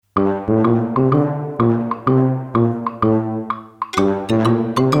Hi,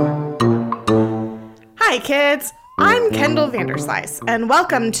 kids. I'm Kendall Vanderslice, and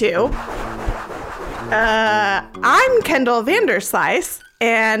welcome to... I'm Kendall Vanderslice,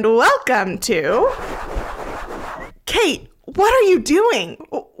 and welcome to... Kate, what are you doing?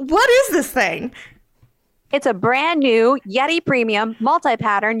 What is this thing? It's a brand new Yeti Premium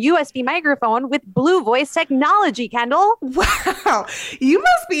multi-pattern USB microphone with Blue Voice technology, Kendall. Wow, you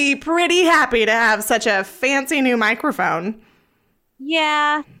must be pretty happy to have such a fancy new microphone.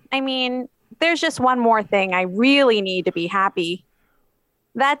 Yeah, I mean, there's just one more thing I really need to be happy.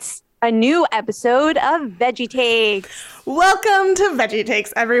 That's a new episode of Veggie Takes. Welcome to Veggie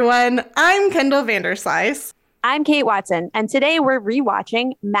Takes, everyone. I'm Kendall Vanderslice. I'm Kate Watson, and today we're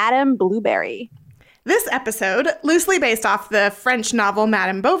rewatching Madame Blueberry. This episode, loosely based off the French novel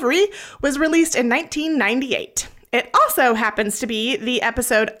Madame Bovary, was released in 1998. It also happens to be the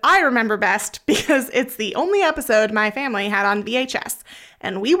episode I remember best because it's the only episode my family had on VHS,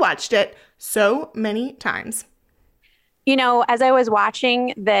 and we watched it so many times. You know, as I was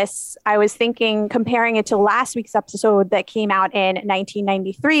watching this, I was thinking, comparing it to last week's episode that came out in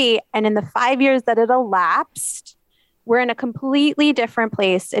 1993, and in the 5 years that it elapsed, we're in a completely different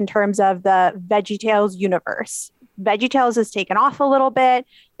place in terms of the VeggieTales universe. VeggieTales has taken off a little bit.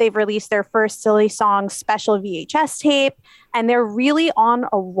 They've released their first Silly Songs special VHS tape, and they're really on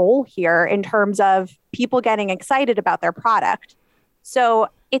a roll here in terms of people getting excited about their product. So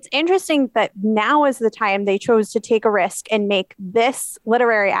it's interesting that now is the time they chose to take a risk and make this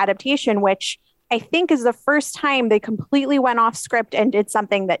literary adaptation, which I think is the first time they completely went off script and did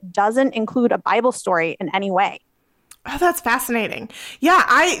something that doesn't include a Bible story in any way. Oh, that's fascinating. Yeah,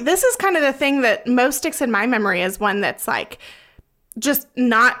 this is kind of the thing that most sticks in my memory as one that's like just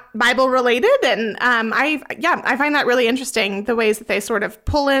not Bible related. And I find that really interesting, the ways that they sort of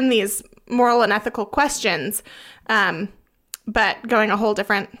pull in these moral and ethical questions, but going a whole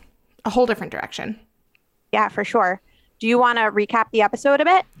different direction. Yeah, for sure. Do you want to recap the episode a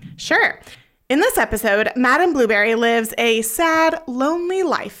bit? Sure. In this episode, Madame Blueberry lives a sad, lonely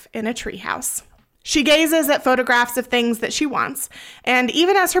life in a treehouse. She gazes at photographs of things that she wants, and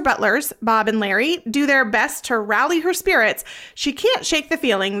even as her butlers, Bob and Larry, do their best to rally her spirits, she can't shake the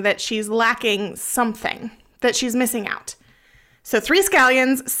feeling that she's lacking something, that she's missing out. So 3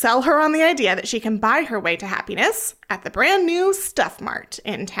 scallions sell her on the idea that she can buy her way to happiness at the brand new Stuff Mart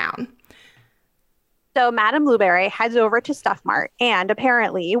in town. So Madame Blueberry heads over to Stuff Mart and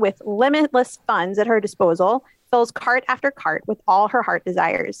apparently, with limitless funds at her disposal, fills cart after cart with all her heart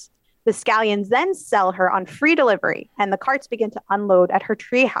desires. The scallions then sell her on free delivery, and the carts begin to unload at her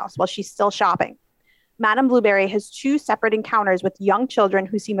treehouse while she's still shopping. Madame Blueberry has 2 separate encounters with young children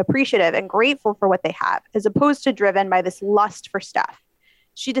who seem appreciative and grateful for what they have, as opposed to driven by this lust for stuff.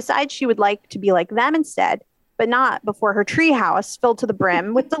 She decides she would like to be like them instead, but not before her treehouse, filled to the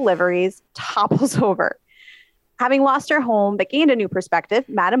brim with deliveries, topples over. Having lost her home but gained a new perspective,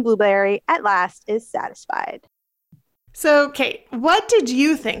 Madame Blueberry at last is satisfied. So, Kate, what did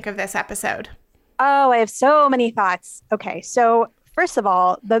you think of this episode? Oh, I have so many thoughts. Okay, so first of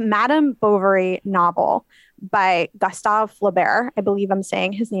all, the Madame Bovary novel by Gustave Flaubert, I believe I'm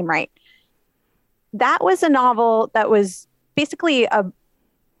saying his name right. That was a novel that was basically a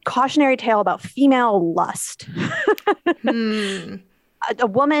cautionary tale about female lust. A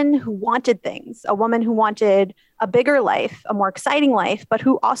woman who wanted things, a woman who wanted a bigger life, a more exciting life, but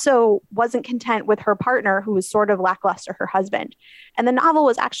who also wasn't content with her partner, who was sort of lackluster, her husband. And the novel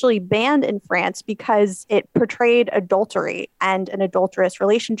was actually banned in France because it portrayed adultery and an adulterous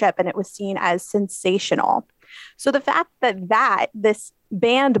relationship, and it was seen as sensational. So the fact that this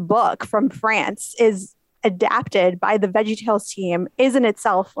banned book from France is adapted by the VeggieTales team is in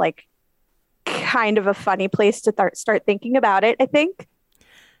itself like kind of a funny place to start thinking about it, I think.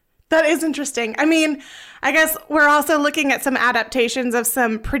 That is interesting. I mean, I guess we're also looking at some adaptations of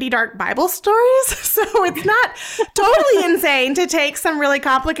some pretty dark Bible stories. So it's not totally insane to take some really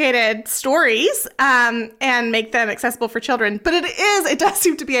complicated stories and make them accessible for children. But it does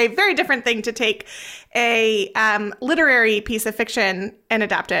seem to be a very different thing to take a literary piece of fiction and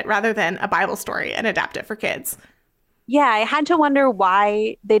adapt it rather than a Bible story and adapt it for kids. Yeah, I had to wonder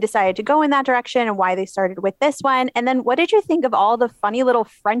why they decided to go in that direction and why they started with this one. And then what did you think of all the funny little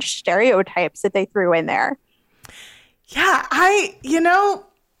French stereotypes that they threw in there? Yeah, I don't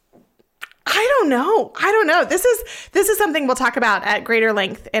know. This is something we'll talk about at greater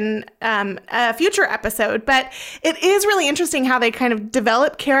length in a future episode, but it is really interesting how they kind of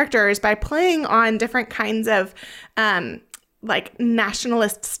develop characters by playing on different kinds of like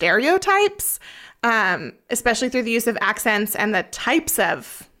nationalist stereotypes, especially through the use of accents and the types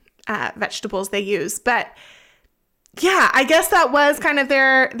of vegetables they use. But yeah, I guess that was kind of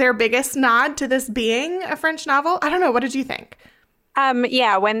their biggest nod to this being a French novel. I don't know. What did you think?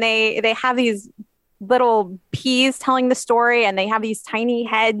 Yeah, when they have these little peas telling the story and they have these tiny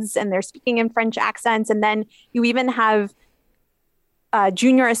heads and they're speaking in French accents. And then you even have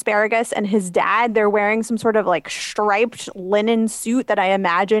Junior Asparagus and his dad. They're wearing some sort of like striped linen suit that I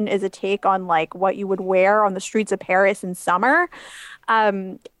imagine is a take on like what you would wear on the streets of Paris in summer.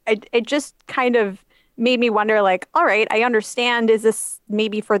 It just kind of made me wonder, like, all right, I understand. Is this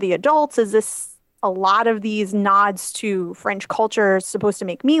maybe for the adults? Is this a lot of these nods to French culture supposed to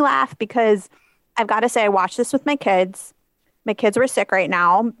make me laugh? Because I've got to say, I watched this with my kids. My kids were sick right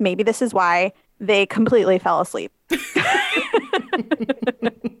now. Maybe this is why they completely fell asleep.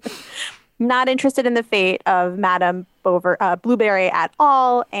 Not interested in the fate of Madame Blueberry at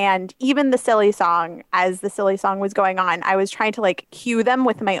all. And even the silly song, as the silly song was going on, I was trying to like cue them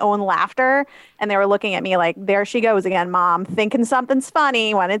with my own laughter. And they were looking at me like, there she goes again, Mom, thinking something's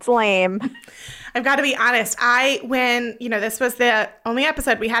funny when it's lame. I've got to be honest. When this was the only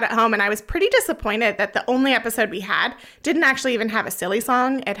episode we had at home, and I was pretty disappointed that the only episode we had didn't actually even have a silly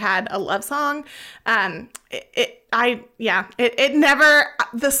song. It had a love song. It never,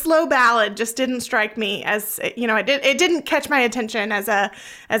 the slow ballad just didn't strike me as, it didn't catch my attention as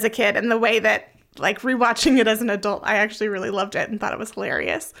a kid, and the way that, like, rewatching it as an adult, I actually really loved it and thought it was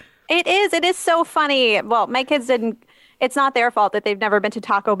hilarious. It is so funny. Well, my kids didn't. It's not their fault that they've never been to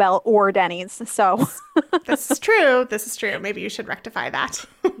Taco Bell or Denny's. So This is true. Maybe you should rectify that.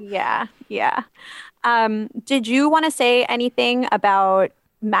 Yeah. Did you want to say anything about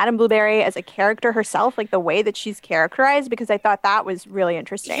Madame Blueberry as a character herself, like the way that she's characterized? Because I thought that was really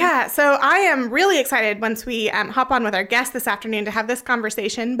interesting. Yeah, so I am really excited once we hop on with our guest this afternoon to have this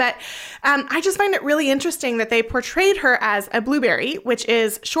conversation. But I just find it really interesting that they portrayed her as a blueberry, which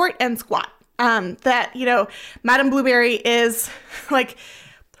is short and squat. Madame Blueberry is like,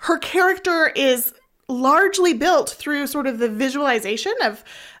 her character is largely built through sort of the visualization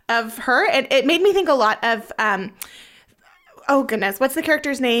of her. And it made me think a lot of, oh goodness, what's the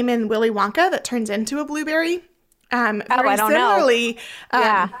character's name in Willy Wonka that turns into a blueberry? I don't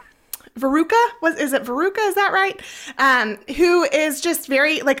know. Veruca, is it Veruca? Is that right? Who is just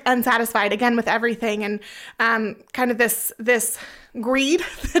very like unsatisfied again with everything, and kind of this greed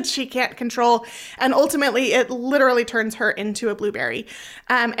that she can't control, and ultimately it literally turns her into a blueberry,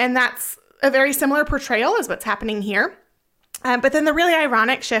 and that's a very similar portrayal as what's happening here. But then the really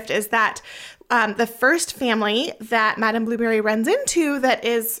ironic shift is that the first family that Madame Blueberry runs into that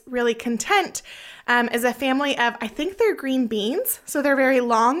is really content is a family of, I think they're green beans. So they're very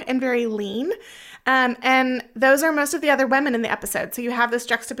long and very lean. And those are most of the other women in the episode. So you have this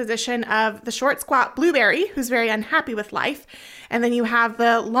juxtaposition of the short, squat blueberry, who's very unhappy with life. And then you have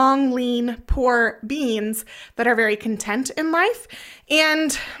the long, lean, poor beans that are very content in life.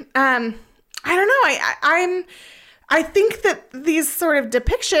 And I don't know, I think that these sort of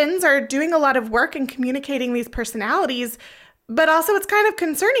depictions are doing a lot of work in communicating these personalities, but also it's kind of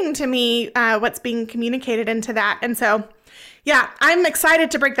concerning to me what's being communicated into that. And so, yeah, I'm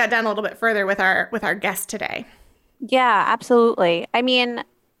excited to break that down a little bit further with our guest today. Yeah, absolutely. I mean,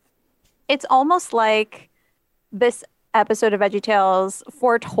 it's almost like this episode of VeggieTales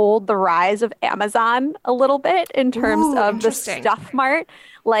foretold the rise of Amazon a little bit in terms of the Stuff Mart.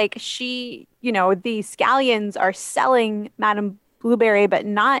 Like the scallions are selling Madame Blueberry, but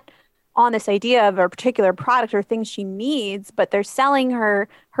not on this idea of a particular product or things she needs, but they're selling her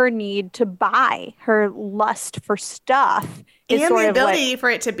need to buy, her lust for stuff. And the ability for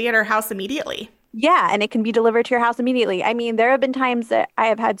it to be at her house immediately. Yeah, and it can be delivered to your house immediately. I mean, there have been times that I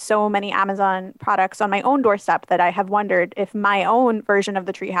have had so many Amazon products on my own doorstep that I have wondered if my own version of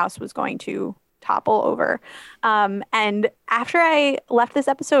the treehouse was going to topple over. And after I left this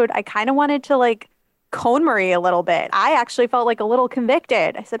episode, I kind of wanted to like Cone Marie a little bit. I actually felt like a little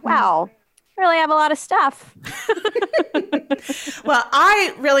convicted. I said, wow, I really have a lot of stuff. Well,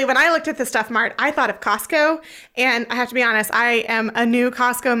 when I looked at the Stuff Mart, I thought of Costco. And I have to be honest, I am a new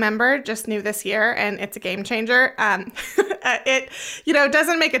Costco member, just new this year, and it's a game changer. It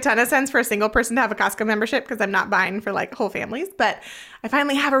doesn't make a ton of sense for a single person to have a Costco membership because I'm not buying for like whole families, but I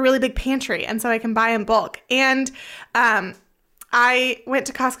finally have a really big pantry, and so I can buy in bulk. And I went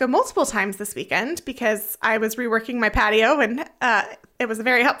to Costco multiple times this weekend because I was reworking my patio, and it was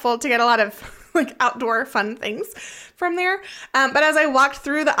very helpful to get a lot of like outdoor fun things from there. But as I walked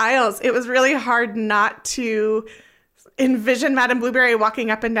through the aisles, it was really hard not to envision Madame Blueberry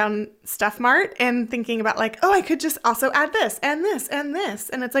walking up and down Stuff Mart and thinking about like, oh, I could just also add this and this and this.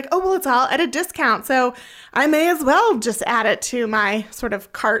 And it's like, oh, well, it's all at a discount, so I may as well just add it to my sort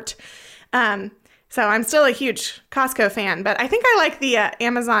of cart. So I'm still a huge Costco fan, but I think I like the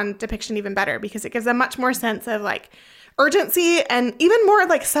Amazon depiction even better because it gives a much more sense of like urgency and even more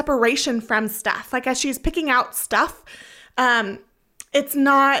like separation from stuff. Like as she's picking out stuff, it's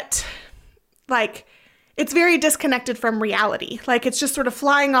not like, it's very disconnected from reality. Like it's just sort of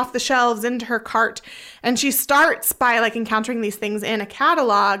flying off the shelves into her cart. And she starts by like encountering these things in a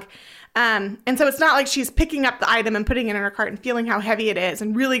catalog. And so it's not like she's picking up the item and putting it in her cart and feeling how heavy it is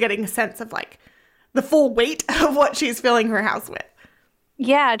and really getting a sense of like the full weight of what she's filling her house with.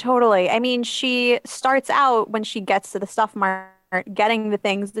 Yeah, totally. I mean, she starts out when she gets to the Stuff Mart getting the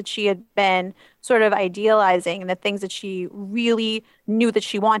things that she had been sort of idealizing and the things that she really knew that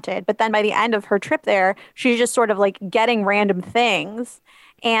she wanted. But then by the end of her trip there, she's just sort of like getting random things.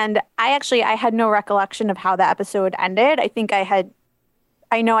 And I had no recollection of how the episode ended.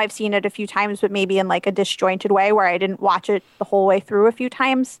 I know I've seen it a few times, but maybe in like a disjointed way where I didn't watch it the whole way through a few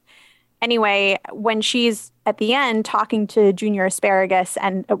times. Anyway, when she's at the end talking to Junior Asparagus,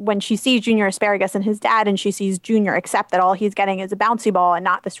 and when she sees Junior Asparagus and his dad, and she sees Junior accept that all he's getting is a bouncy ball and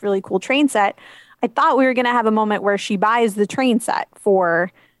not this really cool train set, I thought we were going to have a moment where she buys the train set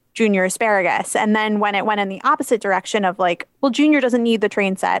for Junior Asparagus. And then when it went in the opposite direction of like, well, Junior doesn't need the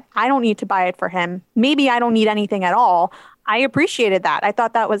train set. I don't need to buy it for him. Maybe I don't need anything at all. I appreciated that. I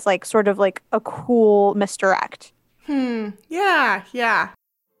thought that was like sort of like a cool misdirect. Yeah.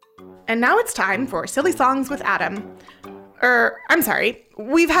 And now it's time for Silly Songs with Adam. I'm sorry.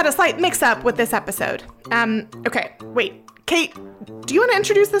 We've had a slight mix-up with this episode. Okay, wait. Kate, do you want to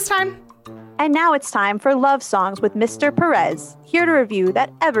introduce this time? And now it's time for Love Songs with Mr. Perez, here to review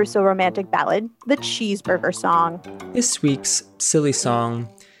that ever-so-romantic ballad, The Cheeseburger Song. This week's silly song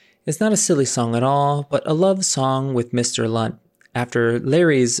is not a silly song at all, but a love song with Mr. Lunt, after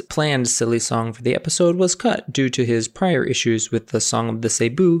Larry's planned silly song for the episode was cut due to his prior issues with the Song of the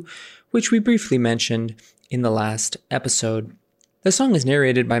Cebu, which we briefly mentioned in the last episode. The song is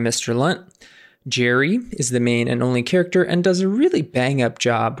narrated by Mr. Lunt. Jerry is the main and only character and does a really bang-up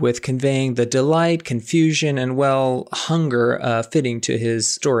job with conveying the delight, confusion, and, well, hunger fitting to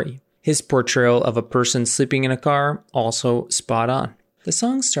his story. His portrayal of a person sleeping in a car, also spot on. The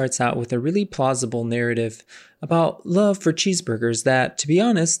song starts out with a really plausible narrative about love for cheeseburgers that, to be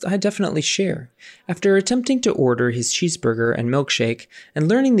honest, I definitely share. After attempting to order his cheeseburger and milkshake and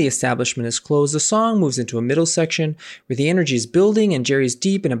learning the establishment is closed, the song moves into a middle section where the energy is building and Jerry's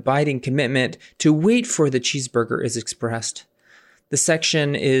deep and abiding commitment to wait for the cheeseburger is expressed. The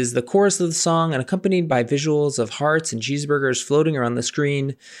section is the chorus of the song and accompanied by visuals of hearts and cheeseburgers floating around the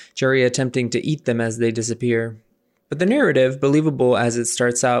screen, Jerry attempting to eat them as they disappear. But the narrative, believable as it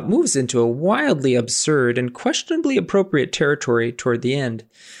starts out, moves into a wildly absurd and questionably appropriate territory toward the end.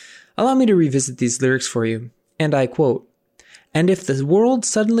 Allow me to revisit these lyrics for you, and I quote, "And if the world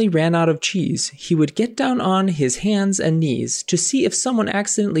suddenly ran out of cheese, he would get down on his hands and knees to see if someone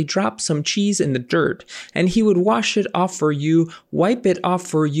accidentally dropped some cheese in the dirt, and he would wash it off for you, wipe it off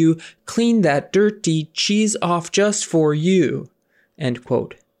for you, clean that dirty cheese off just for you." End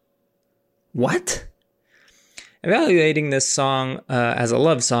quote. What? Evaluating this song as a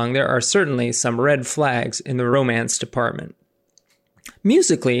love song, there are certainly some red flags in the romance department.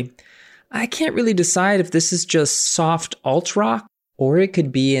 Musically, I can't really decide if this is just soft alt-rock, or it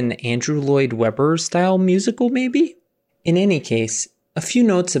could be an Andrew Lloyd Webber style musical maybe? In any case, a few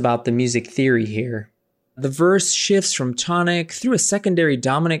notes about the music theory here. The verse shifts from tonic through a secondary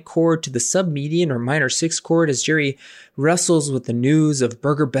dominant chord to the submedian or minor sixth chord as Jerry wrestles with the news of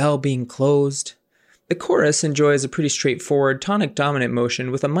Burger Bell being closed. The chorus enjoys a pretty straightforward tonic-dominant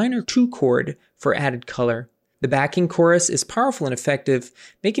motion with a minor 2 chord for added color. The backing chorus is powerful and effective,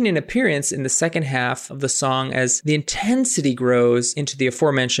 making an appearance in the second half of the song as the intensity grows into the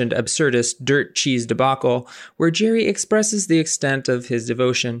aforementioned absurdist dirt cheese debacle, where Jerry expresses the extent of his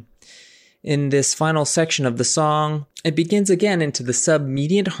devotion. In this final section of the song, it begins again into the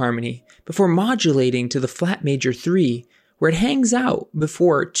sub-mediant harmony before modulating to the flat major 3, where it hangs out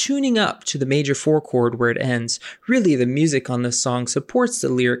before tuning up to the major 4 chord where it ends. Really, the music on this song supports the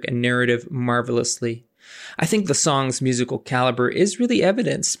lyric and narrative marvelously. I think the song's musical caliber is really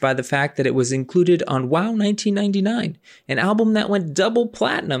evidenced by the fact that it was included on Wow 1999, an album that went double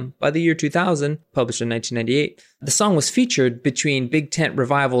platinum by the year 2000, published in 1998. The song was featured between Big Tent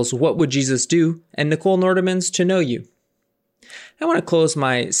Revival's What Would Jesus Do and Nicole Nordeman's To Know You. I want to close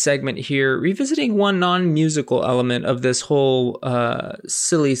my segment here revisiting one non-musical element of this whole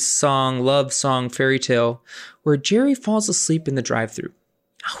silly song, love song, fairy tale, where Jerry falls asleep in the drive-thru.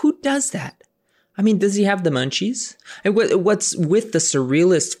 Who does that? I mean, does he have the munchies? And what's with the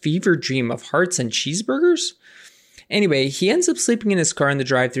surrealist fever dream of hearts and cheeseburgers? Anyway, he ends up sleeping in his car in the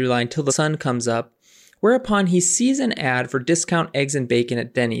drive-thru line till the sun comes up, whereupon he sees an ad for discount eggs and bacon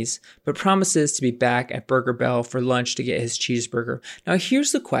at Denny's, but promises to be back at Burger Bell for lunch to get his cheeseburger. Now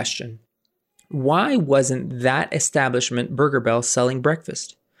here's the question. Why wasn't that establishment, Burger Bell, selling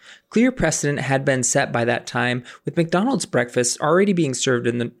breakfast? Clear precedent had been set by that time, with McDonald's breakfast already being served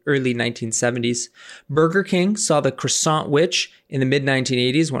in the early 1970s. Burger King saw the croissant witch in the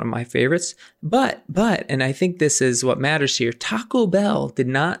mid-1980s, one of my favorites. But, and I think this is what matters here, Taco Bell did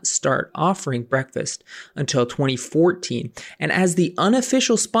not start offering breakfast until 2014. And as the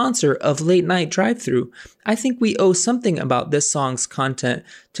unofficial sponsor of Late Night Drive-Thru, I think we owe something about this song's content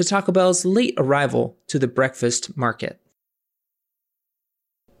to Taco Bell's late arrival to the breakfast market.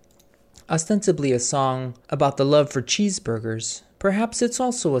 Ostensibly a song about the love for cheeseburgers, perhaps it's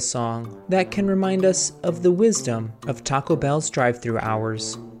also a song that can remind us of the wisdom of Taco Bell's drive-thru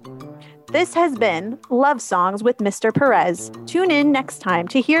hours. This has been Love Songs with Mr. Perez. Tune in next time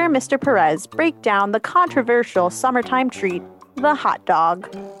to hear Mr. Perez break down the controversial summertime treat, the hot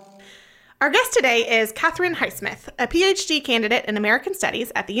dog. Our guest today is Catherine Hysmith, a PhD candidate in American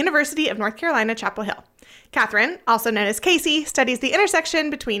Studies at the University of North Carolina, Chapel Hill. Catherine, also known as Casey, studies the intersection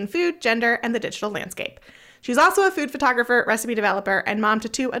between food, gender, and the digital landscape. She's also a food photographer, recipe developer, and mom to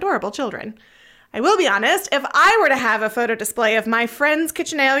 2 adorable children. I will be honest, if I were to have a photo display of my friend's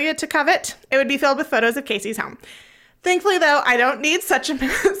kitchenalia to covet, it would be filled with photos of Casey's home. Thankfully, though, I don't need such a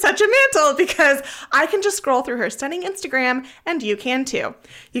mantle because I can just scroll through her stunning Instagram, and you can too.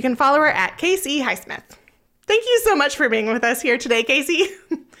 You can follow her at Casey Hysmith. Thank you so much for being with us here today, Casey.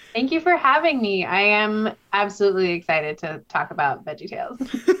 Thank you for having me. I am absolutely excited to talk about VeggieTales.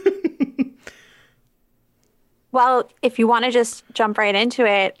 Well, if you want to just jump right into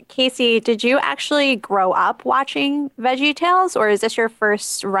it, Casey, did you actually grow up watching VeggieTales, or is this your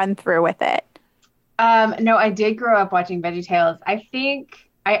first run through with it? No, I did grow up watching VeggieTales. I think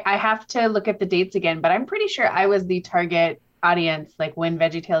I have to look at the dates again, but I'm pretty sure I was the target audience, like when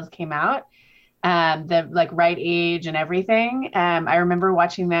VeggieTales came out, the like right age and everything. I remember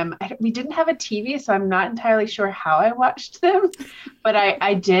watching them. We didn't have a TV, so I'm not entirely sure how I watched them, but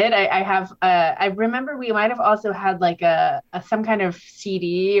I did. I remember we might have also had like some kind of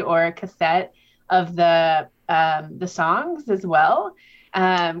CD or a cassette of the songs as well.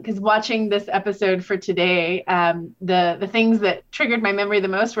 Because watching this episode for today, the things that triggered my memory the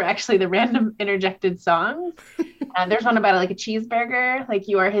most were actually the random interjected songs. There's one about like a cheeseburger, like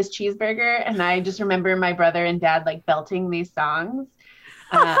 "You Are His Cheeseburger," and I just remember my brother and dad like belting these songs.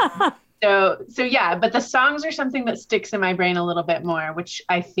 So yeah, but the songs are something that sticks in my brain a little bit more, which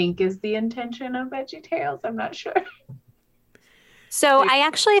I think is the intention of VeggieTales. I'm not sure. So I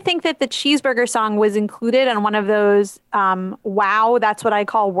actually think that the cheeseburger song was included on one of those, wow, that's what I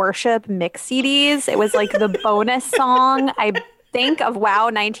call worship mix CDs. It was like the bonus song, I think, of WOW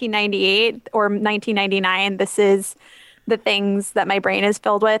 1998 or 1999. This is the things that my brain is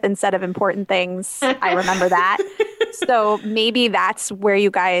filled with instead of important things. I remember that. So maybe that's where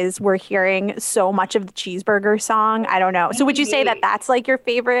you guys were hearing so much of the cheeseburger song. I don't know. So would you say that that's like your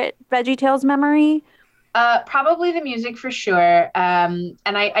favorite VeggieTales memory? Probably the music for sure. And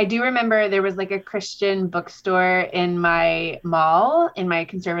I do remember there was like a Christian bookstore in my mall in my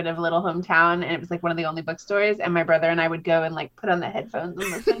conservative little hometown. And it was like one of the only bookstores. And my brother and I would go and like put on the headphones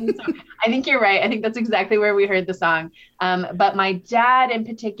and listen. So I think you're right. I think that's exactly where we heard the song. But my dad in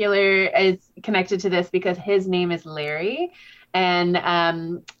particular is connected to this because his name is Larry. And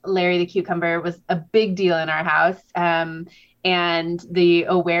Larry the Cucumber was a big deal in our house. And the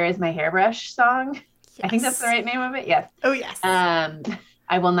 "Oh, Where Is My Hairbrush" song. Yes. I think that's the right name of it. Yes. Oh, yes.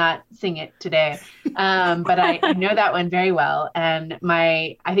 I will not sing it today, but I know that one very well. And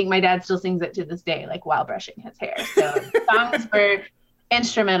I think my dad still sings it to this day, like while brushing his hair. So songs were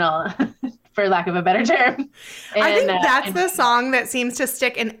instrumental, for lack of a better term. And, I think that's the song that seems to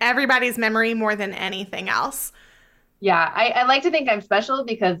stick in everybody's memory more than anything else. Yeah, I like to think I'm special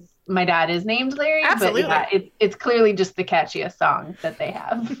because my dad is named Larry. Absolutely. But yeah, it's clearly just the catchiest song that they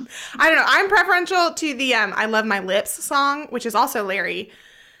have. I don't know. I'm preferential to the I Love My Lips song, which is also Larry.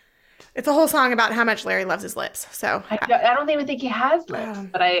 It's a whole song about how much Larry loves his lips. So I don't even think he has lips,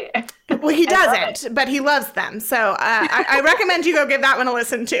 but well, he doesn't, but he loves them. So I recommend you go give that one a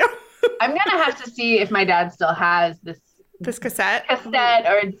listen to. I'm going to have to see if my dad still has This cassette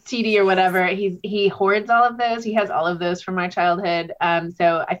or CD or whatever. He hoards all of those. He has all of those from my childhood.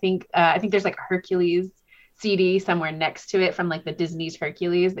 So I think there's like a Hercules CD somewhere next to it from like the Disney's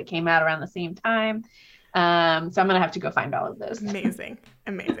Hercules that came out around the same time. So I'm gonna have to go find all of those. Amazing.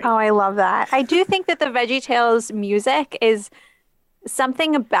 Oh, I love that. I do think that the VeggieTales music is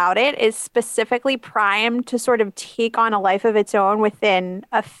something about it is specifically primed to sort of take on a life of its own within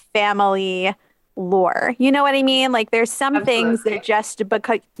a family lore. You know what I mean? Like there's some things that just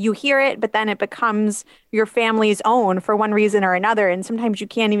because you hear it, but then it becomes your family's own for one reason or another. And sometimes you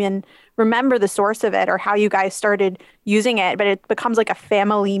can't even remember the source of it or how you guys started using it, but it becomes like a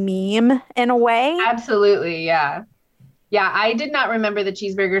family meme in a way. Absolutely. Yeah. Yeah. I did not remember the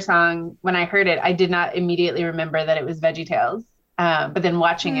cheeseburger song when I heard it. I did not immediately remember that it was VeggieTales. But then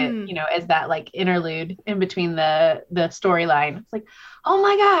watching it, you know, as that like interlude in between the storyline, it's like, oh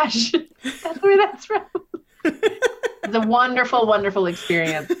my gosh, that's where that's from. It's a wonderful, wonderful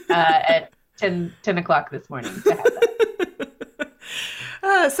experience at 10 o'clock this morning to have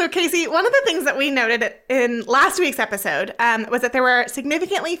that. So Casey, one of the things that we noted in last week's episode was that there were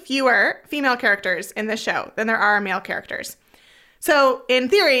significantly fewer female characters in the show than there are male characters. So in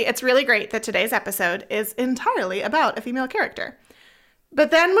theory, it's really great that today's episode is entirely about a female character. But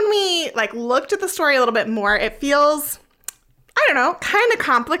then when we like looked at the story a little bit more, it feels, I don't know, kind of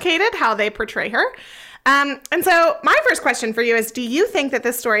complicated how they portray her. And so my first question for you is, do you think that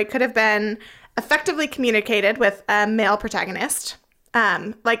this story could have been effectively communicated with a male protagonist?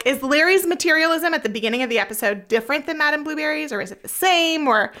 Like, is Larry's materialism at the beginning of the episode different than Madame Blueberry's, or is it the same?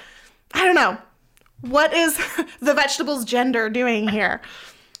 Or, I don't know. What is the vegetable's gender doing here?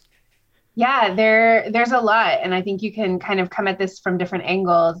 Yeah, there's a lot. And I think you can kind of come at this from different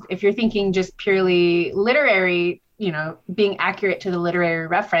angles. If you're thinking just purely literary, you know, being accurate to the literary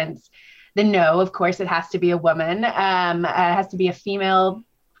reference, then no, of course, it has to be a woman. It has to be a female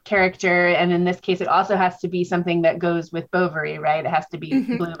character. And in this case, it also has to be something that goes with Bovary, right? It has to be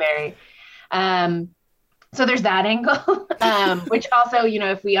Blueberry. So there's that angle, which also, you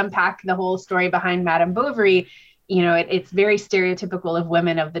know, if we unpack the whole story behind Madame Bovary, you know, it's very stereotypical of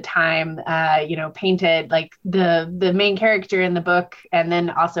women of the time, you know, painted like the main character in the book. And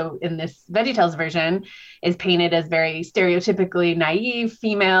then also in this VeggieTales version is painted as very stereotypically naive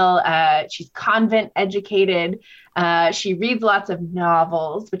female. She's convent educated. She reads lots of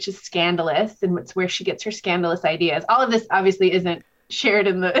novels, which is scandalous. And it's where she gets her scandalous ideas. All of this obviously isn't shared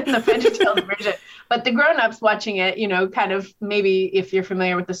in the VeggieTales version, but the grown-ups watching it, you know, kind of maybe if you're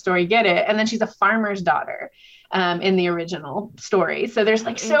familiar with the story, get it. And then she's a farmer's daughter. In the original story. So there's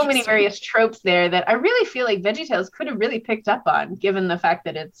like so many various tropes there that I really feel like VeggieTales could have really picked up on, given the fact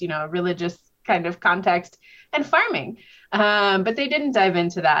that it's, you know, a religious kind of context and farming. But they didn't dive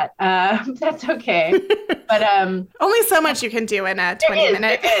into that. That's okay. But only so much you can do in a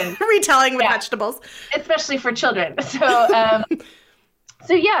 20-minute retelling with vegetables, especially for children. So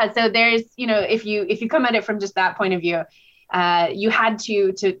so yeah, so there's, you know, if you come at it from just that point of view, you had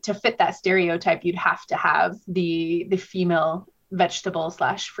to fit that stereotype, you'd have to have the female vegetable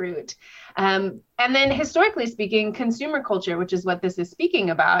 / fruit. And then historically speaking, consumer culture, which is what this is speaking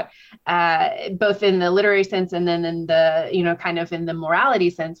about, both in the literary sense and then in the, you know, kind of in the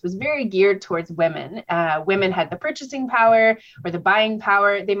morality sense, was very geared towards women. Women had the purchasing power or the buying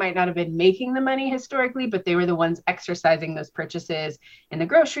power. They might not have been making the money historically, but they were the ones exercising those purchases in the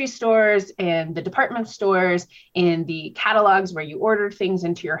grocery stores and the department stores, in the catalogs where you ordered things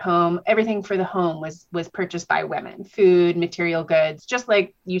into your home. Everything for the home was purchased by women, food, material goods, just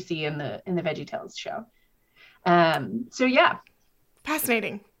like you see in the VeggieTales show. So yeah.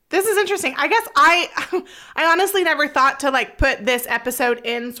 Fascinating. This is interesting. I guess I honestly never thought to like put this episode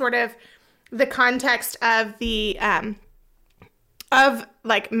in sort of the context of the of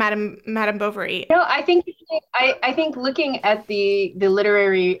like Madame Bovary. No, I think looking at the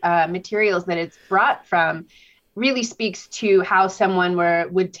literary materials that it's brought from really speaks to how someone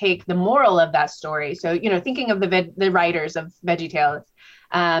would take the moral of that story. So, you know, thinking of the writers of VeggieTales,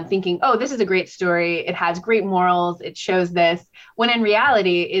 thinking, oh, this is a great story. It has great morals. It shows this. When in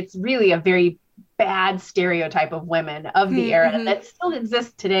reality, it's really a very bad stereotype of women of the era that still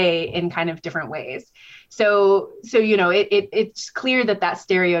exists today in kind of different ways. So you know, it's clear that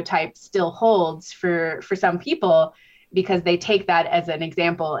stereotype still holds for some people, because they take that as an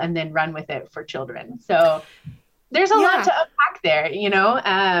example and then run with it for children. So there's a lot to unpack there, you know?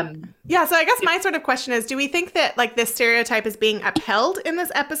 Yeah. So I guess my sort of question is, do we think that like this stereotype is being upheld in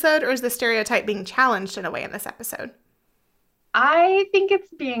this episode, or is the stereotype being challenged in a way in this episode? I think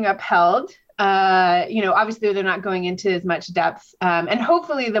it's being upheld. obviously they're not going into as much depth. And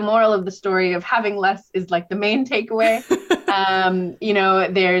hopefully the moral of the story of having less is like the main takeaway.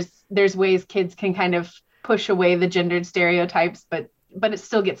 There's ways kids can kind of push away the gendered stereotypes, but it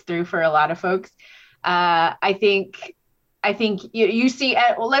still gets through for a lot of folks. I think you see,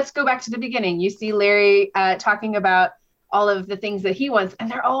 let's go back to the beginning. You see Larry talking about all of the things that he wants, and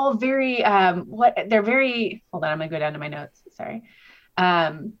they're all very, hold on, I'm gonna go down to my notes, sorry.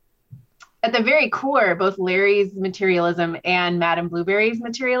 At the very core, both Larry's materialism and Madame Blueberry's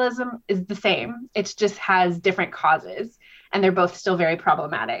materialism is the same. It just has different causes, and they're both still very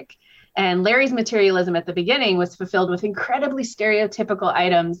problematic. And Larry's materialism at the beginning was fulfilled with incredibly stereotypical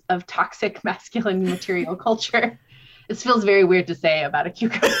items of toxic masculine material culture. This feels very weird to say about a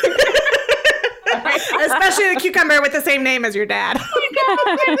cucumber. Especially the cucumber with the same name as your dad.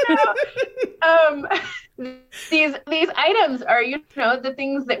 These items are, the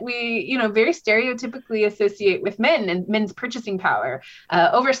things that we, very stereotypically associate with men and men's purchasing power.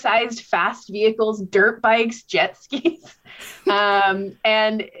 Oversized, fast vehicles, dirt bikes, jet skis. And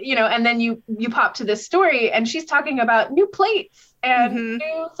then you pop to this story and she's talking about new plates and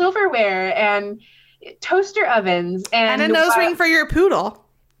new silverware and toaster ovens. And a nose ring for your poodle.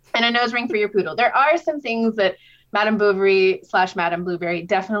 And a nose ring for your poodle. There are some things that Madame Bovary / Madame Blueberry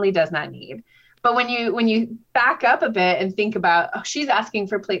definitely does not need. But when you back up a bit and think about, she's asking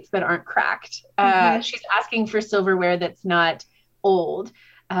for plates that aren't cracked. She's asking for silverware that's not old.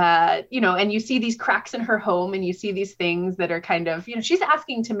 And you see these cracks in her home and you see these things that are kind of, she's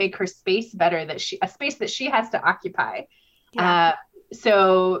asking to make her space better, a space that she has to occupy. Yeah.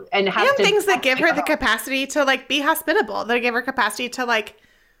 And things that give her the capacity to like be hospitable, that give her capacity to like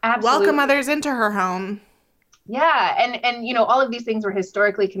Absolutely. welcome others into her home. Yeah. And all of these things were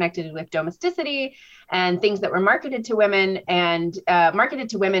historically connected with domesticity and things that were marketed to women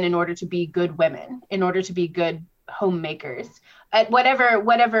in order to be good women, in order to be good homemakers at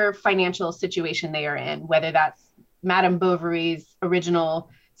whatever financial situation they are in, whether that's Madame Bovary's original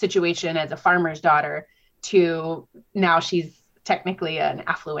situation as a farmer's daughter to now she's technically an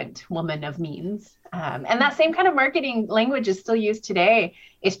affluent woman of means. And that same kind of marketing language is still used today.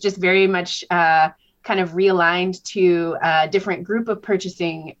 It's just very much kind of realigned to a different group of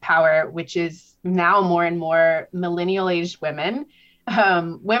purchasing power, which is now more and more millennial aged women,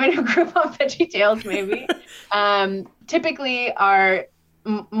 women who grew up on VeggieTales maybe, typically are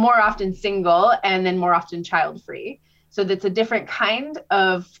more often single and then more often child free. So that's a different kind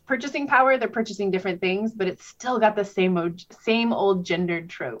of purchasing power. They're purchasing different things, but it's still got the same old gendered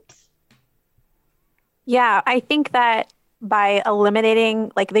tropes. Yeah, I think that by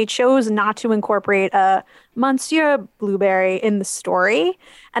eliminating, they chose not to incorporate a Monsieur Blueberry in the story.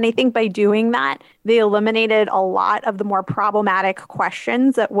 And I think by doing that, they eliminated a lot of the more problematic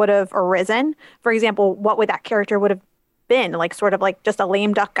questions that would have arisen. For example, what would that character would have been? Sort of just a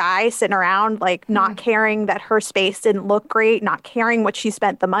lame duck guy sitting around, not caring that her space didn't look great, not caring what she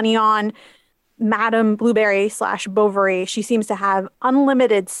spent the money on. Madame Blueberry / Bovary, she seems to have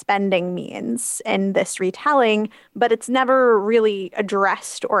unlimited spending means in this retelling, but it's never really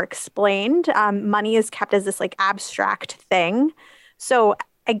addressed or explained. Money is kept as this abstract thing. So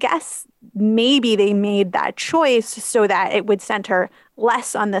I guess maybe they made that choice so that it would center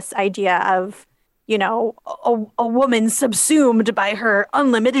less on this idea of, a woman subsumed by her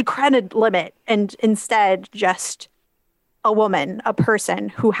unlimited credit limit, and instead just a woman, a person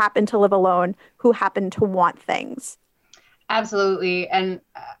who happened to live alone, who happened to want things. Absolutely. And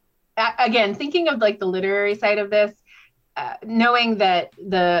again, thinking of the literary side of this, knowing that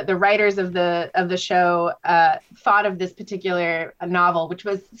the writers of the show thought of this particular novel, which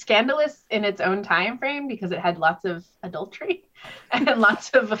was scandalous in its own time frame because it had lots of adultery and lots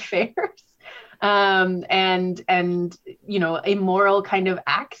of affairs, and immoral kind of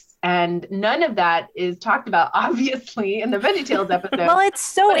acts. And none of that is talked about, obviously, in the VeggieTales episode. Well, it's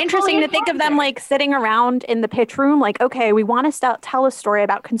so interesting to think of them sitting around in the pitch room, okay, we want to tell a story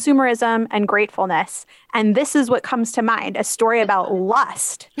about consumerism and gratefulness. And this is what comes to mind, a story about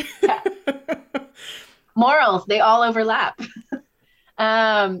lust. Yeah. Morals, they all overlap.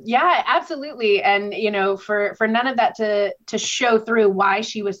 Yeah, absolutely. And, for none of that to show through why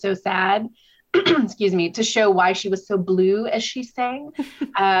she was so sad, excuse me, to show why she was so blue as she sang.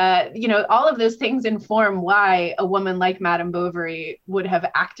 All of those things inform why a woman like Madame Bovary would have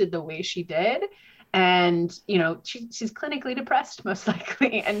acted the way she did. And, she's clinically depressed, most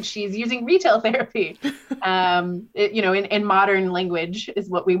likely, and she's using retail therapy, in modern language is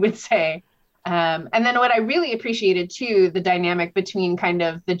what we would say. And then what I really appreciated too, the dynamic between kind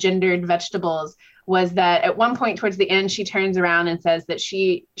of the gendered vegetables was that at one point towards the end, she turns around and says that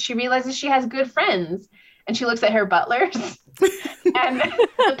she realizes she has good friends, and she looks at her butlers and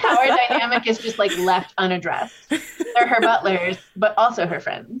the power dynamic is just like left unaddressed. They're her butlers, but also her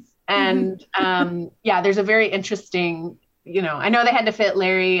friends. And there's a very interesting, I know they had to fit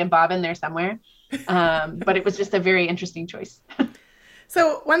Larry and Bob in there somewhere, but it was just a very interesting choice.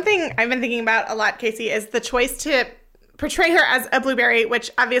 So one thing I've been thinking about a lot, Casey, is the choice to portray her as a blueberry,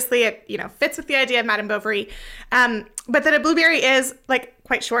 which obviously it fits with the idea of Madame Bovary, but that a blueberry is like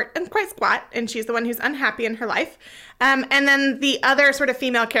quite short and quite squat, and she's the one who's unhappy in her life. And then the other sort of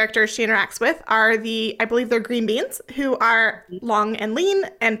female characters she interacts with are I believe they're green beans, who are long and lean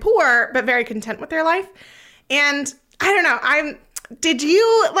and poor, but very content with their life. And I don't know, did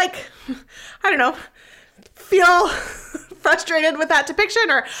you feel frustrated with that depiction,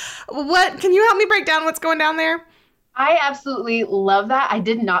 or what? Can you help me break down what's going down there? I absolutely love that. I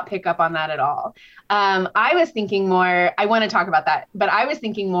did not pick up on that at all. I was thinking more, I want to talk about that, but I was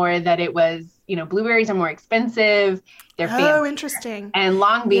thinking more that it was, blueberries are more expensive. They're fancy. Oh, interesting. And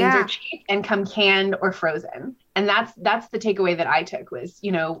long beans are cheap and come canned or frozen. And that's the takeaway that I took was,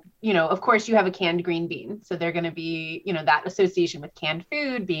 of course you have a canned green bean. So they're going to be, that association with canned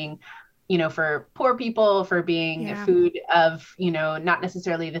food being, for poor people, for being food of, not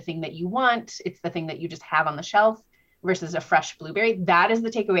necessarily the thing that you want. It's the thing that you just have on the shelf versus a fresh blueberry. That is the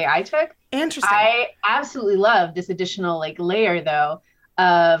takeaway I took. Interesting. I absolutely love this additional layer though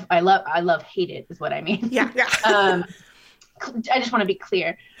of hate it is what I mean. Yeah. I just want to be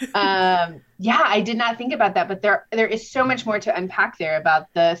clear. I did not think about that, but there is so much more to unpack there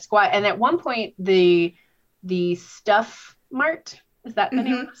about the squat. And at one point the Stuff Mart, is that the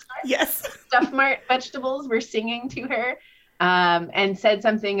name of the store? Yes. Stuff Mart vegetables were singing to her. And said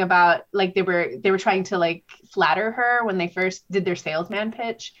something about they were trying to flatter her when they first did their salesman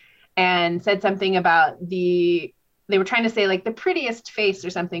pitch, and said something about they were trying to say the prettiest face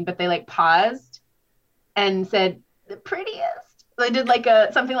or something, but they paused and said the prettiest. They did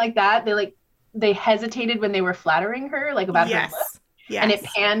something like that. They hesitated when they were flattering her about her look. Yes. And it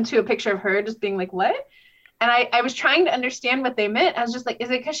panned to a picture of her just being what? And I was trying to understand what they meant. I was just is it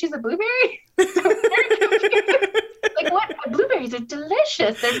because she's a blueberry? I'm very confused. What? Blueberries are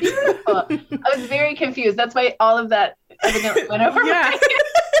delicious. They're beautiful. I was very confused. That's why all of that evidently went over my head.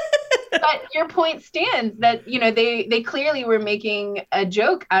 But your point stands that, they clearly were making a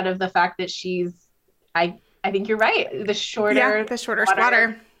joke out of the fact that she's, I think you're right, the shorter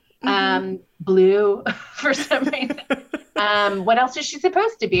squatter. Blue for some reason. What else is she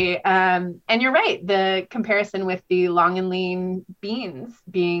supposed to be? And you're right. The comparison with the long and lean beans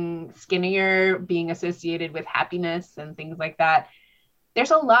being skinnier, being associated with happiness and things like that.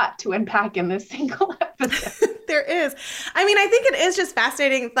 There's a lot to unpack in this single episode. There is. I mean, I think it is just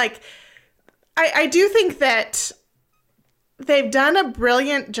fascinating. I do think that they've done a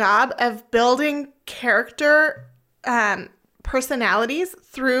brilliant job of building character personalities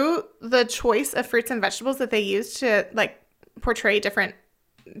through the choice of fruits and vegetables that they use to portray different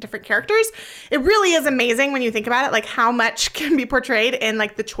characters. It really is amazing when you think about it, how much can be portrayed in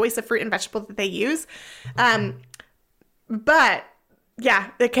the choice of fruit and vegetable that they use. But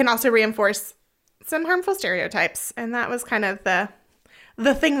yeah, it can also reinforce some harmful stereotypes, and that was kind of the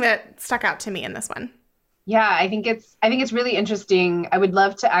thing that stuck out to me in this one. Yeah, I think it's really interesting. I would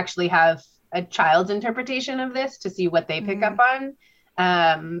love to actually have a child's interpretation of this to see what they pick up on.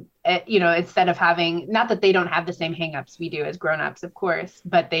 Instead of having, not that they don't have the same hangups we do as grownups, of course,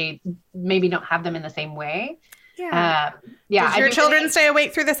 but they maybe don't have them in the same way. Yeah. Did your children stay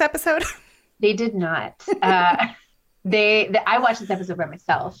awake through this episode? They did not. I watched this episode by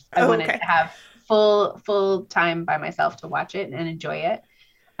myself. I wanted to have full time by myself to watch it and enjoy it.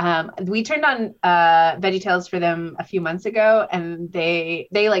 We turned on VeggieTales for them a few months ago, and they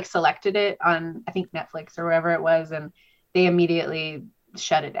selected it on, I think, Netflix or wherever it was, and they immediately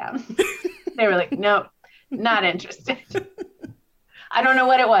shut it down. They were like, nope, not interested. I don't know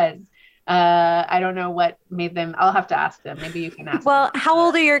what it was. I don't know what made them. I'll have to ask them. Maybe you can ask them. How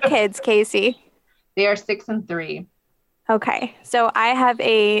old are your kids, Casey? They are 6 and 3. Okay. So I have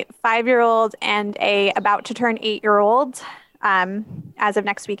a 5-year-old and a about to turn 8-year-old. As of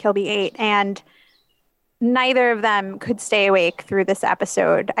next week, he'll be 8. And neither of them could stay awake through this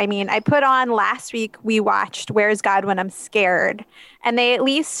episode. I mean, I put on last week, we watched Where's God When I'm Scared? And they at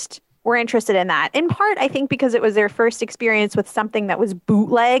least were interested in that. In part, I think because it was their first experience with something that was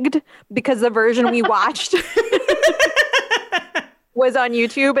bootlegged, because the version we watched was on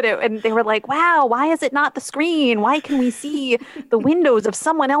YouTube, and they were like, wow, why is it not the screen? Why can we see the windows of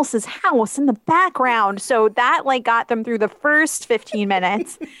someone else's house in the background? So that like got them through the first 15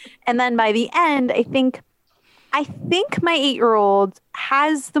 minutes. And then by the end, I think my 8-year-old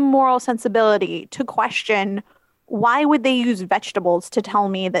has the moral sensibility to question, why would they use vegetables to tell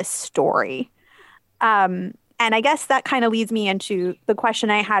me this story? And I guess that kind of leads me into the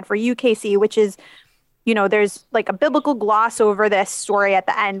question I had for you, Casey, which is, you know, there's like a biblical gloss over this story at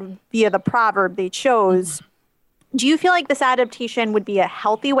the end via the proverb they chose. Do you feel like this adaptation would be a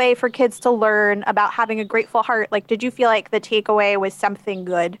healthy way for kids to learn about having a grateful heart? Like, did you feel like the takeaway was something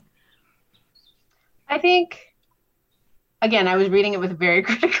good? I think, again, I was reading it with a very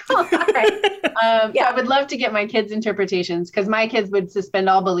critical eye. So I would love to get my kids' interpretations, because my kids would suspend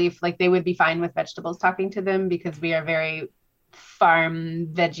all belief, like they would be fine with vegetables talking to them, because we are very farm,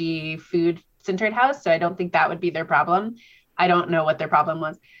 veggie, food-centered house. So I don't think that would be their problem. I don't know what their problem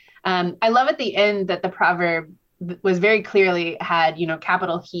was. I love at the end that the proverb was very clearly had, you know,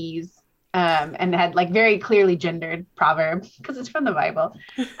 capital He's, and had like very clearly gendered proverb, because it's from the Bible.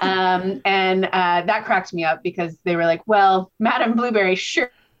 And that cracked me up, because they were like, well, Madame Blueberry sure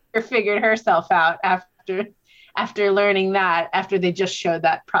figured herself out after learning that, after they just showed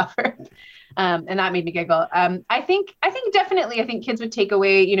that proverb. And that made me giggle. I think definitely, I think kids would take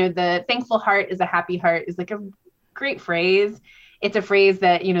away, you know, the thankful heart is a happy heart is like a great phrase. It's a phrase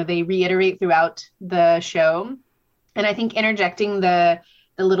that, you know, they reiterate throughout the show. And I think interjecting the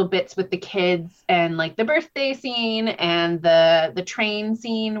little bits with the kids, and like the birthday scene and the train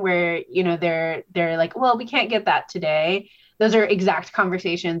scene where, you know, they're like, well, we can't get that today. Those are exact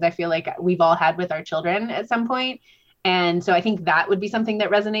conversations I feel like we've all had with our children at some point. And so I think that would be something that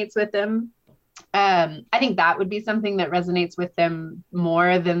resonates with them. I think that would be something that resonates with them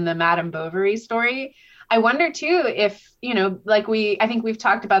more than the Madame Bovary story. I wonder too, if, you know, like I think we've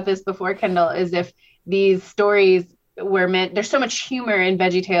talked about this before, Kendall, is if these stories were meant, there's so much humor in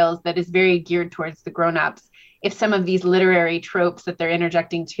VeggieTales that is very geared towards the grownups. If some of these literary tropes that they're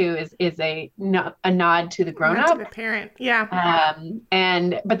interjecting to is a nod to the grown-up, to the parent, yeah.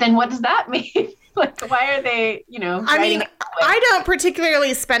 But then what does that mean? Like, why are they, you know? I mean, I don't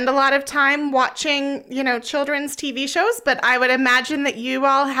particularly spend a lot of time watching, you know, children's TV shows, but I would imagine that you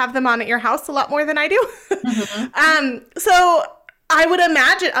all have them on at your house a lot more than I do. Mm-hmm. So I would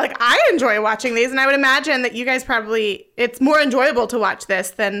imagine, like, I enjoy watching these, and I would imagine that you guys probably, it's more enjoyable to watch this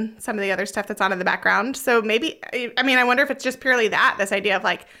than some of the other stuff that's on in the background. So maybe, I mean, I wonder if it's just purely this idea of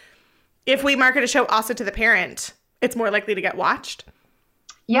like, if we market a show also to the parent, it's more likely to get watched.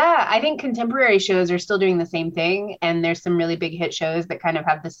 Yeah, I think contemporary shows are still doing the same thing. And there's some really big hit shows that kind of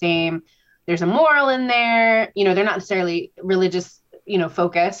have the same, there's a moral in there, you know, they're not necessarily religious, you know,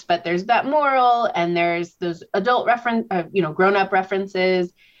 focused, but there's that moral, and there's those adult reference, you know, grown-up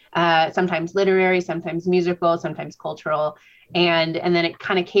references, sometimes literary, sometimes musical, sometimes cultural. And then it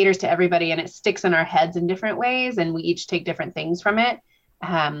kind of caters to everybody, and it sticks in our heads in different ways, and we each take different things from it.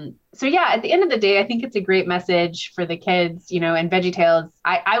 So yeah, at the end of the day, I think it's a great message for the kids, you know. And VeggieTales,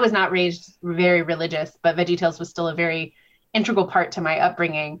 I was not raised very religious, but VeggieTales was still a very integral part to my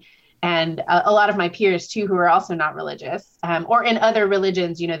upbringing. And a lot of my peers too, who are also not religious, or in other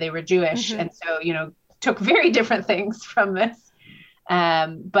religions, you know, they were Jewish. Mm-hmm. And so, you know, took very different things from this.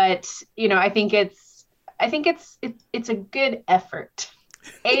 But, you know, I think it's a good effort.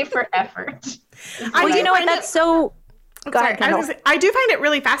 A for effort. Well, you know what, that's so... Sorry, I do find it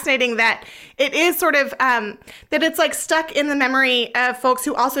really fascinating that it is sort of, that it's like stuck in the memory of folks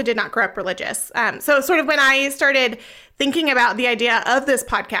who also did not grow up religious. So sort of when I started thinking about the idea of this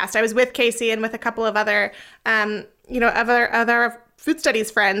podcast, I was with Casey and with a couple of other, you know, other food studies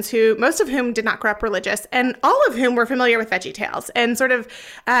friends who, most of whom did not grow up religious, and all of whom were familiar with VeggieTales and sort of,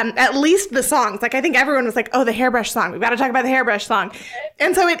 at least the songs. Like, I think everyone was like, oh, the hairbrush song. We've got to talk about the hairbrush song.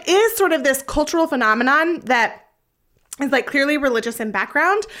 And so it is sort of this cultural phenomenon that is like clearly religious in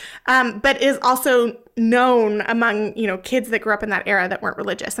background, but is also known among, you know, kids that grew up in that era that weren't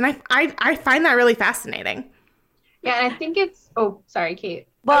religious. And I find that really fascinating. Yeah, and I think it's, oh, sorry, Kate.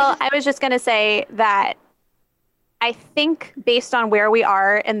 Well, I was just going to say that I think based on where we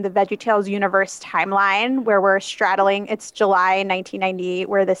are in the VeggieTales universe timeline, where we're straddling, it's July 1998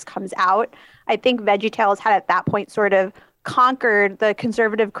 where this comes out. I think VeggieTales had at that point sort of conquered the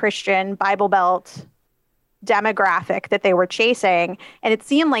conservative Christian Bible Belt demographic that they were chasing. And it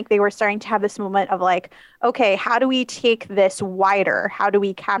seemed like they were starting to have this moment of like, okay, how do we take this wider? How do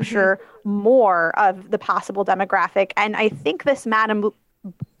we capture more of the possible demographic? And I think this Madame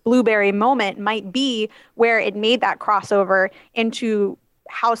Blueberry moment might be where it made that crossover into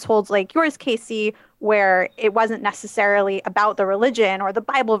households like yours, Casey, where it wasn't necessarily about the religion or the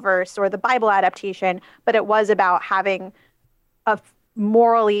Bible verse or the Bible adaptation, but it was about having a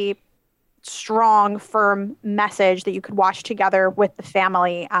morally strong, firm message that you could watch together with the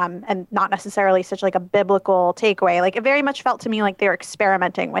family, and not necessarily such like a biblical takeaway. Like it very much felt to me like they're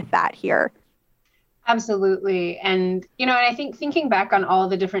experimenting with that here. Absolutely. And, and I think thinking back on all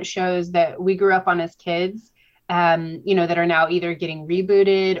the different shows that we grew up on as kids, that are now either getting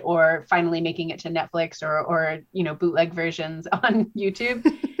rebooted or finally making it to Netflix or bootleg versions on YouTube.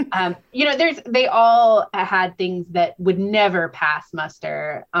 They all had things that would never pass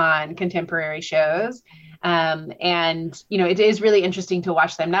muster on contemporary shows. It is really interesting to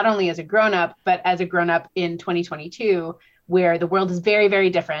watch them, not only as a grown-up, but as a grown-up in 2022, where the world is very, very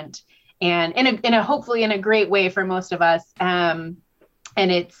different. And in a hopefully in a great way for most of us. And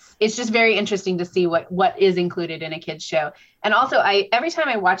it's just very interesting to see what is included in a kid's show. And also, every time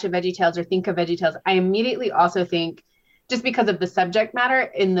I watch a VeggieTales or think of VeggieTales, I immediately also think, just because of the subject matter,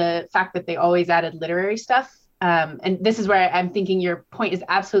 in the fact that they always added literary stuff. And this is where I'm thinking your point is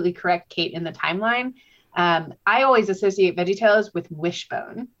absolutely correct, Kate, in the timeline. I always associate VeggieTales with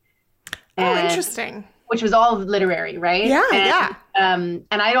Wishbone. Interesting. Which was all literary, right? Yeah. And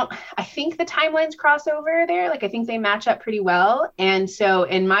I think the timelines cross over there. Like, I think they match up pretty well. And so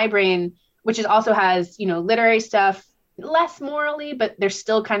in my brain, which also has, literary stuff, less morally, but there's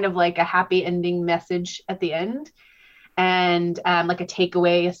still kind of like a happy ending message at the end. And like a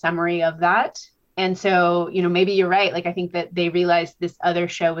takeaway, a summary of that. And so, maybe you're right. Like, I think that they realized this other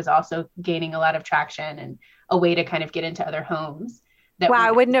show was also gaining a lot of traction and a way to kind of get into other homes. Wow,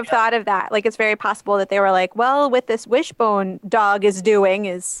 I wouldn't have thought of that. Like, it's very possible that they were like, well, with this Wishbone dog is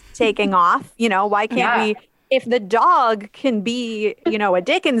taking off, why can't we, if the dog can be, a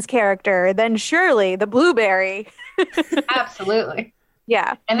Dickens character, then surely the Blueberry. Absolutely.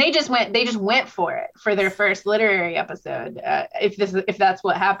 Yeah. And they just went for it for their first literary episode. If that's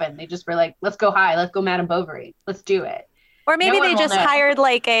what happened, they just were like, let's go high. Let's go Madame Bovary. Let's do it. Or maybe they just hired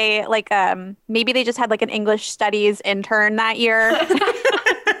maybe they just had like an English studies intern that year. A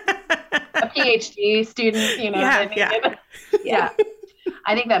PhD student, Yeah.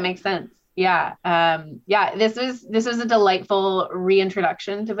 I think that makes sense. Yeah. This was a delightful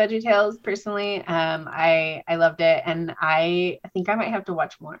reintroduction to VeggieTales personally. I loved it. And I think I might have to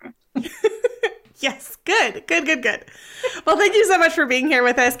watch more. Yes. Good. Well, thank you so much for being here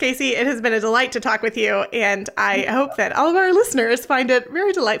with us, Casey. It has been a delight to talk with you. And I hope that all of our listeners find it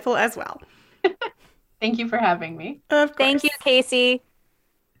very delightful as well. Thank you for having me. Of course. Thank you, Casey.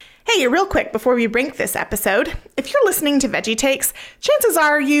 Hey, real quick before we break this episode, if you're listening to Veggie Takes, chances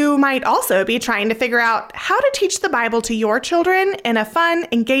are you might also be trying to figure out how to teach the Bible to your children in a fun,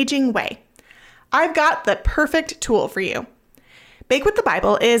 engaging way. I've got the perfect tool for you. Bake with the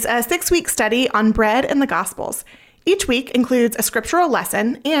Bible is a 6-week study on bread and the Gospels. Each week includes a scriptural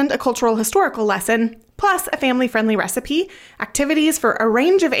lesson and a cultural historical lesson, plus a family-friendly recipe, activities for a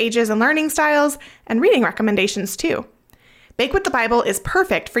range of ages and learning styles, and reading recommendations too. Bake with the Bible is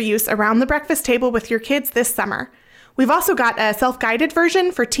perfect for use around the breakfast table with your kids this summer. We've also got a self-guided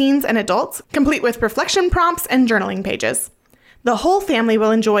version for teens and adults, complete with reflection prompts and journaling pages. The whole family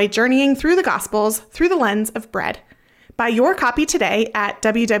will enjoy journeying through the Gospels through the lens of bread. Buy your copy today at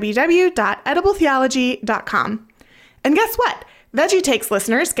www.edibletheology.com. And guess what? Veggie Takes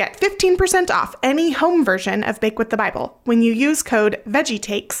listeners get 15% off any home version of Bake with the Bible when you use code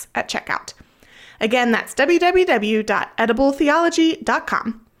VeggieTakes at checkout. Again, that's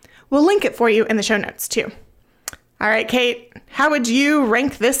www.edibletheology.com. We'll link it for you in the show notes too. All right, Kate, how would you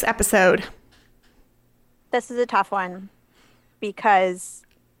rank this episode? This is a tough one because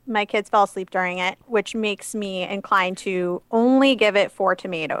my kids fell asleep during it, which makes me inclined to only give it 4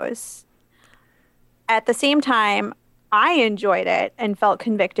 tomatoes. At the same time, I enjoyed it and felt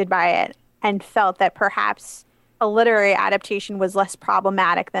convicted by it and felt that perhaps a literary adaptation was less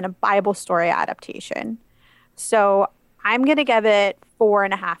problematic than a Bible story adaptation. So I'm going to give it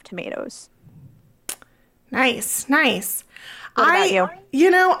 4.5 tomatoes. Nice. What about you?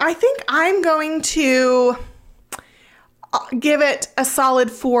 I think I'm going to give it a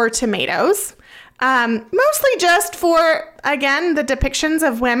solid 4 tomatoes. Mostly just for, again, the depictions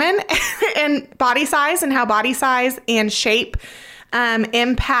of women and body size and how body size and shape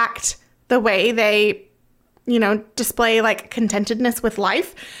impact the way they, display like contentedness with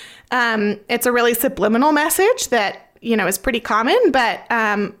life. It's a really subliminal message that, is pretty common, but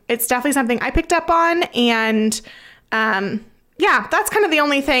it's definitely something I picked up on. And that's kind of the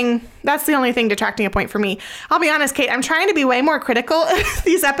only thing detracting a point for me. I'll be honest, Kate, I'm trying to be way more critical of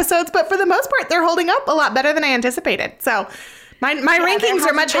these episodes, but for the most part, they're holding up a lot better than I anticipated. So My rankings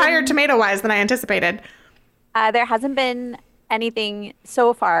are much higher tomato-wise than I anticipated. There hasn't been anything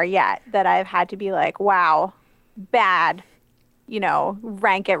so far yet that I've had to be like, wow, bad,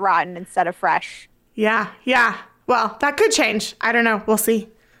 rank it rotten instead of fresh. Yeah. Well, that could change. I don't know. We'll see.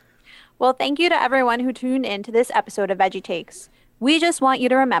 Well, thank you to everyone who tuned in to this episode of Veggie Takes. We just want you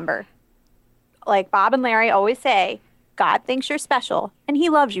to remember, like Bob and Larry always say, God thinks you're special, and he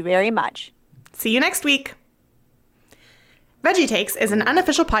loves you very much. See you next week. Veggie Takes is an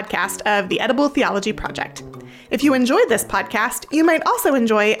unofficial podcast of the Edible Theology Project. If you enjoyed this podcast, you might also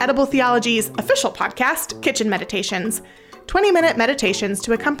enjoy Edible Theology's official podcast, Kitchen Meditations, 20-minute meditations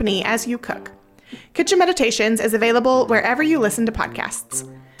to accompany as you cook. Kitchen Meditations is available wherever you listen to podcasts.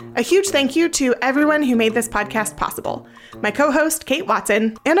 A huge thank you to everyone who made this podcast possible, my co-host, Kate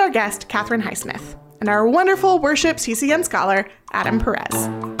Watson, and our guest, Catherine Hysmith, and our wonderful worship CCM scholar, Adam Perez.